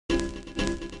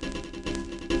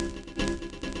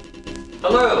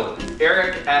Hello,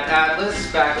 Eric at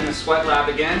Atlas, back in the sweat lab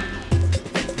again.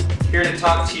 Here to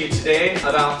talk to you today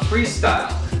about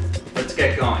Freestyle. Let's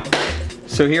get going.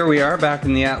 So here we are back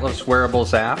in the Atlas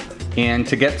Wearables app, and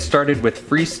to get started with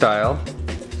Freestyle,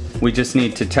 we just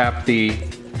need to tap the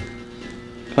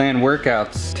Plan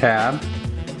Workouts tab,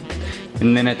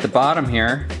 and then at the bottom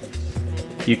here,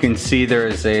 you can see there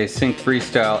is a Sync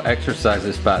Freestyle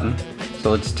Exercises button. So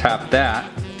let's tap that,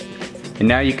 and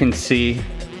now you can see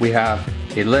we have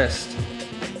a list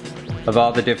of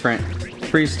all the different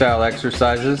freestyle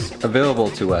exercises available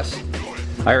to us.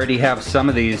 I already have some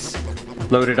of these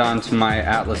loaded onto my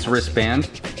Atlas Wristband.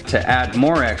 To add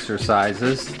more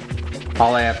exercises,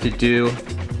 all I have to do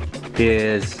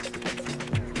is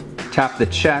tap the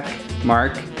check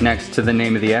mark next to the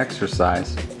name of the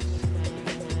exercise.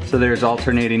 So there's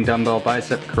alternating dumbbell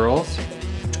bicep curls.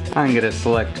 I'm going to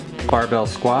select barbell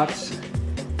squats,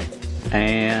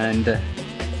 and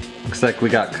looks like we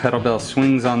got kettlebell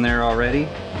swings on there already.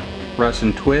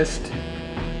 Russian twist.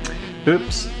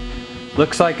 Oops,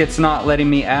 looks like it's not letting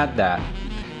me add that,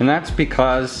 and that's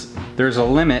because there's a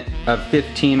limit of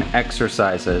 15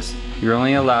 exercises. You're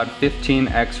only allowed 15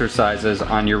 exercises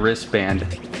on your wristband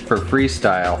for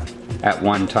freestyle at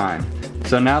one time.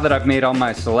 So now that I've made all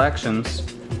my selections,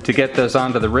 to get those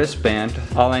onto the wristband,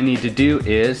 all I need to do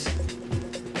is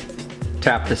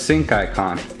tap the sync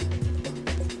icon.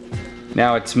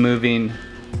 Now it's moving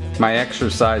my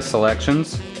exercise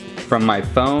selections from my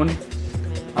phone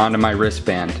onto my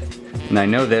wristband. And I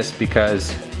know this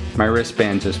because my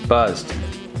wristband just buzzed.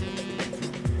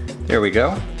 There we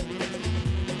go.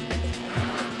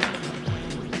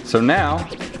 So now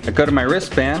I go to my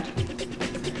wristband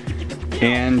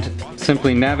and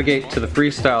simply navigate to the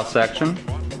freestyle section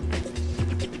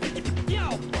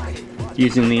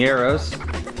using the arrows.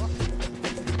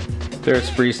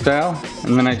 There's freestyle,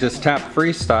 and then I just tap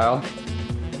freestyle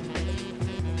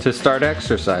to start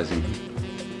exercising.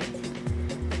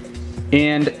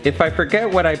 And if I forget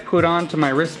what I put onto my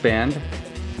wristband,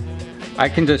 I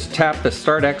can just tap the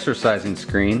start exercising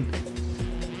screen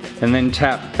and then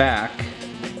tap back,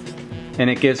 and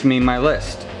it gives me my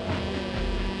list.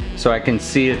 So I can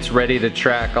see it's ready to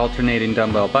track alternating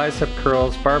dumbbell bicep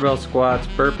curls, barbell squats,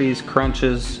 burpees,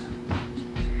 crunches,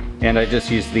 and I just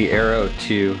use the arrow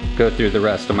to go through the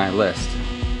rest of my list.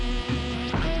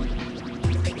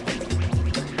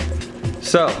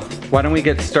 So, why don't we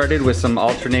get started with some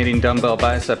alternating dumbbell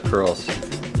bicep curls.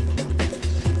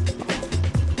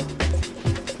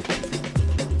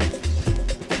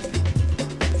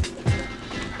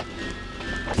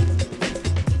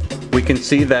 We can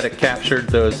see that it captured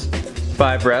those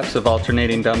 5 reps of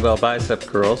alternating dumbbell bicep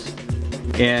curls,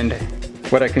 and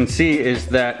what I can see is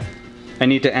that I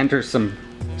need to enter some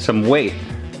weight.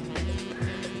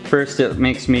 First, it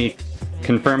makes me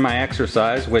confirm my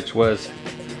exercise, which was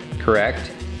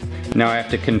correct. Now I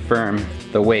have to confirm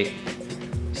the weight.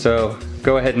 So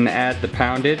go ahead and add the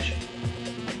poundage.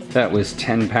 That was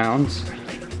 10 pounds.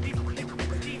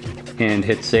 And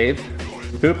hit save.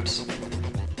 Oops.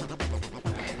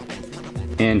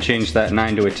 And change that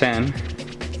 9 to a 10.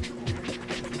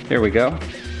 There we go.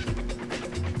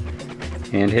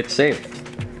 And hit save.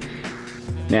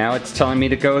 Now it's telling me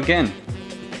to go again.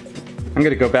 I'm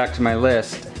gonna go back to my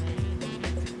list,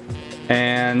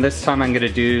 and this time I'm gonna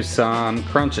do some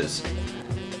crunches.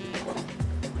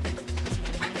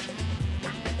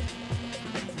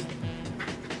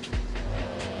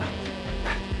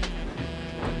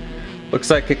 Looks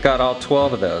like it got all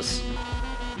 12 of those.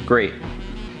 Great.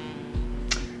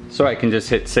 So I can just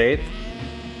hit save,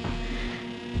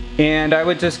 and I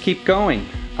would just keep going.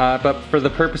 But for the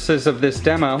purposes of this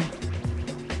demo,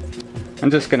 I'm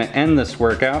just going to end this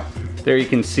workout. There you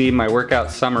can see my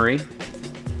workout summary.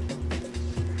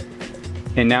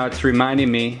 And now it's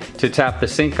reminding me to tap the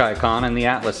sync icon in the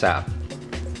Atlas app.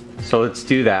 So let's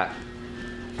do that.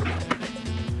 I'm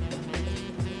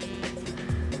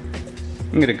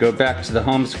going to go back to the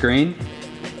home screen,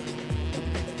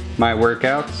 my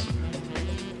workouts,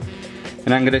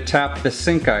 and I'm going to tap the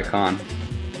sync icon.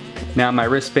 Now my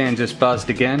wristband just buzzed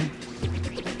again.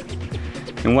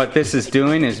 And what this is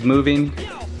doing is moving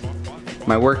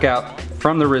my workout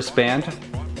from the wristband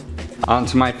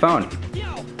onto my phone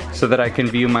so that I can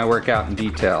view my workout in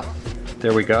detail.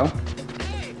 There we go.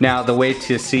 Now the way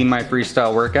to see my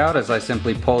freestyle workout is I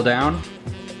simply pull down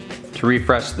to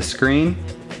refresh the screen,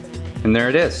 and there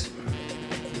it is.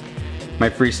 My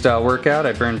freestyle workout,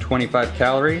 I burned 25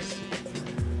 calories.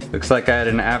 Looks like I had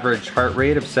an average heart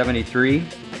rate of 73.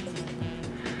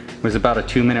 It was about a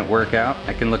 2-minute workout.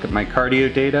 I can look at my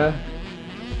cardio data,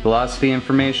 velocity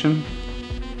information,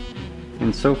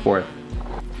 and so forth.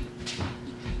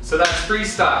 So that's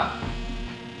Freestyle.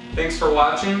 Thanks for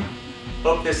watching.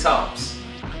 Hope this helps.